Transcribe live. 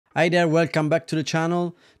Hi there, welcome back to the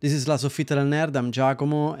channel. This is La Soffitta del Nerd, I'm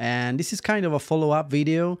Giacomo, and this is kind of a follow-up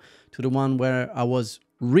video to the one where I was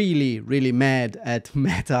really mad at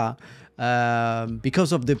Meta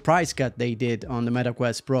because of the price cut they did on the Meta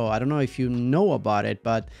Quest Pro. I don't know if you know about it,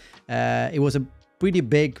 but it was a pretty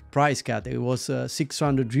big price cut. It was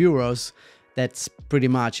 600 euros. That's pretty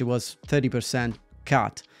much, it was 30%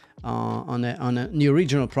 cut on the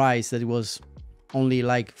original price that it was only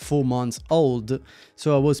like 4 months old.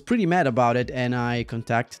 So I was pretty mad about it, and I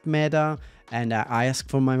contacted Meta and I asked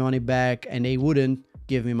for my money back, and they wouldn't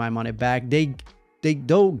give me my money back. They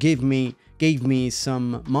though gave me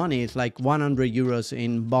some money. It's like 100 euros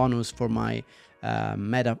in bonus for my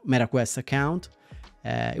Meta Quest account.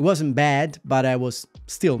 It wasn't bad, but I was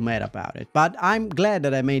still mad about it. But I'm glad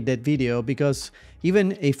that I made that video, because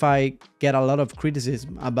even if I get a lot of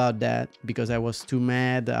criticism about that, because I was too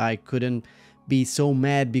mad, I couldn't be so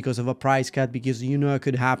mad because of a price cut, because you know it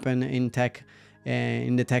could happen in tech,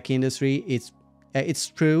 in the tech industry. It's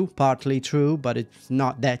true, partly true, but it's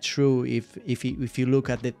not that true if you look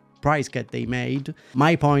at the price cut they made.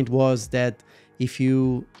 My point was that if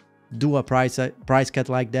you do a price cut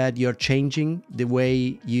like that, you're changing the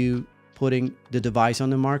way you putting the device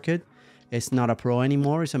on the market. It's not a pro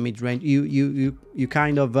anymore, it's a mid-range. You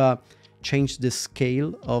kind of change the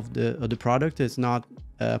scale of the product. It's not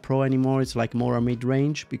pro anymore, it's like more a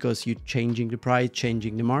mid-range, because you're changing the price,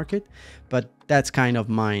 changing the market. But that's kind of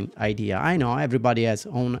my idea. I know everybody has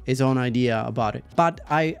his own idea about it, but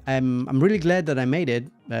I'm really glad that I made it.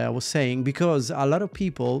 I was saying, because a lot of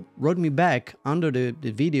people wrote me back under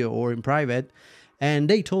the video or in private, and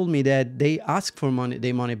they told me that they asked for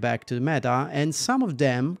their money back to the Meta, and some of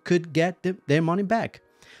them could get their money back.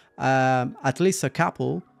 At least a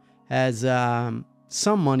couple has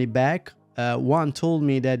some money back. One told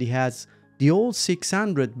me that he has the old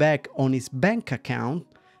 600 back on his bank account.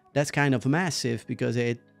 That's kind of massive, because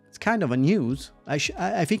it's kind of a news. I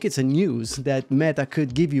think it's a news that Meta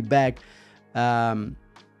could give you back the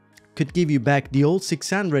old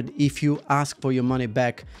 600 if you ask for your money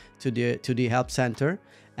back to the help center.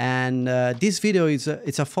 And this video it's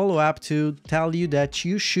a follow-up to tell you that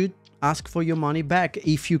you should ask for your money back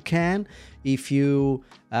if you can. If you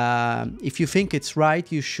think it's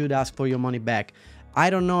right, you should ask for your money back. I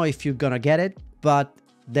don't know if you're gonna get it, but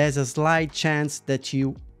there's a slight chance that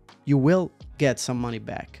you will get some money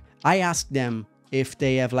back. I asked them if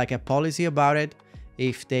they have like a policy about it,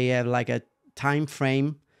 if they have like a time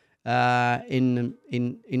frame in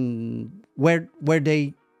where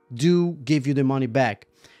they do give you the money back.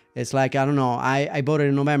 It's like, I don't know, I bought it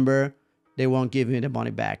in November. They won't give me the money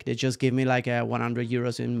back. They just give me like a 100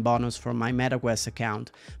 euros in bonus from my MetaQuest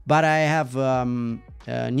account. But I have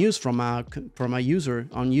news from a user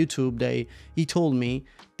on YouTube. He told me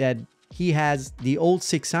that he has the old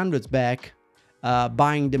 600s back,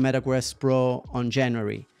 buying the MetaQuest Pro on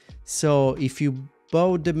January. So if you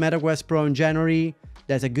bought the MetaQuest Pro in January,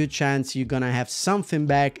 there's a good chance you're gonna have something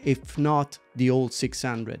back, if not the old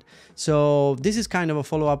 600. So this is kind of a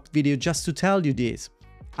follow-up video just to tell you this.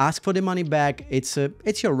 Ask for the money back. It's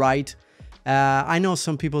your right. I know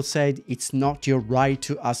some people said it's not your right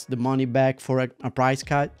to ask the money back for a price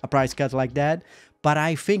cut like that, but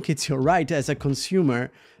I think it's your right as a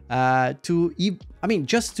consumer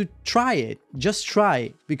just to try it. Just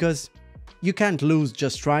try, because you can't lose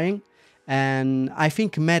just trying. And I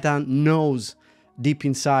think Meta knows deep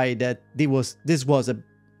inside that this was a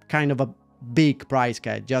kind of a big price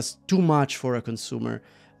cut, just too much for a consumer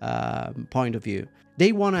point of view.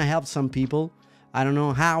 They want to help some people. I don't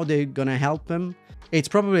know how they're gonna help them. It's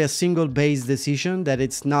probably a single based decision that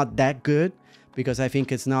it's not that good, because I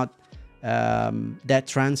think it's not that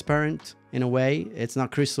transparent in a way. It's not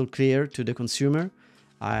crystal clear to the consumer.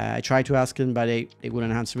 I tried to ask them, but they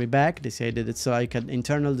wouldn't answer me back. They say that it's like an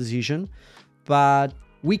internal decision. But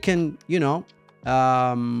we can,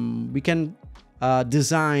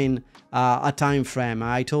 design a time frame.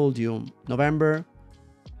 I told you, November,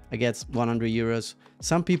 I get 100 euros.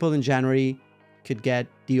 Some people in January could get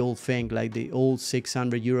the old thing, like the old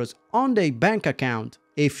 600 euros on their bank account,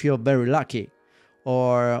 if you're very lucky,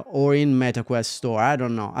 or in MetaQuest store. I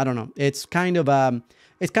don't know. It's kind of a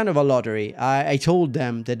lottery. I told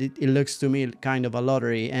them that it looks to me kind of a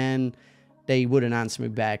lottery, and they wouldn't answer me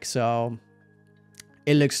back. So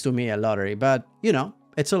it looks to me a lottery, but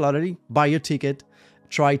it's a lottery. Buy your ticket,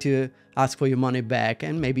 try to ask for your money back,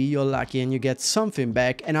 and maybe you're lucky and you get something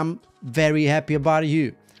back, and I'm very happy about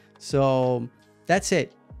you. So that's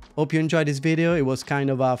it. Hope you enjoyed this video. It was kind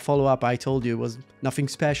of a follow-up. I told you it was nothing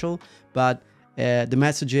special, but the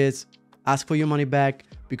message is ask for your money back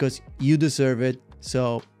because you deserve it.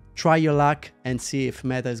 So try your luck and see if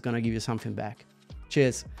Meta is gonna give you something back.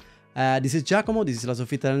 Cheers. This is Giacomo, this is La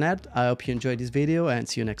Soffitta del Nerd. I hope you enjoyed this video and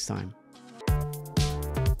see you next time.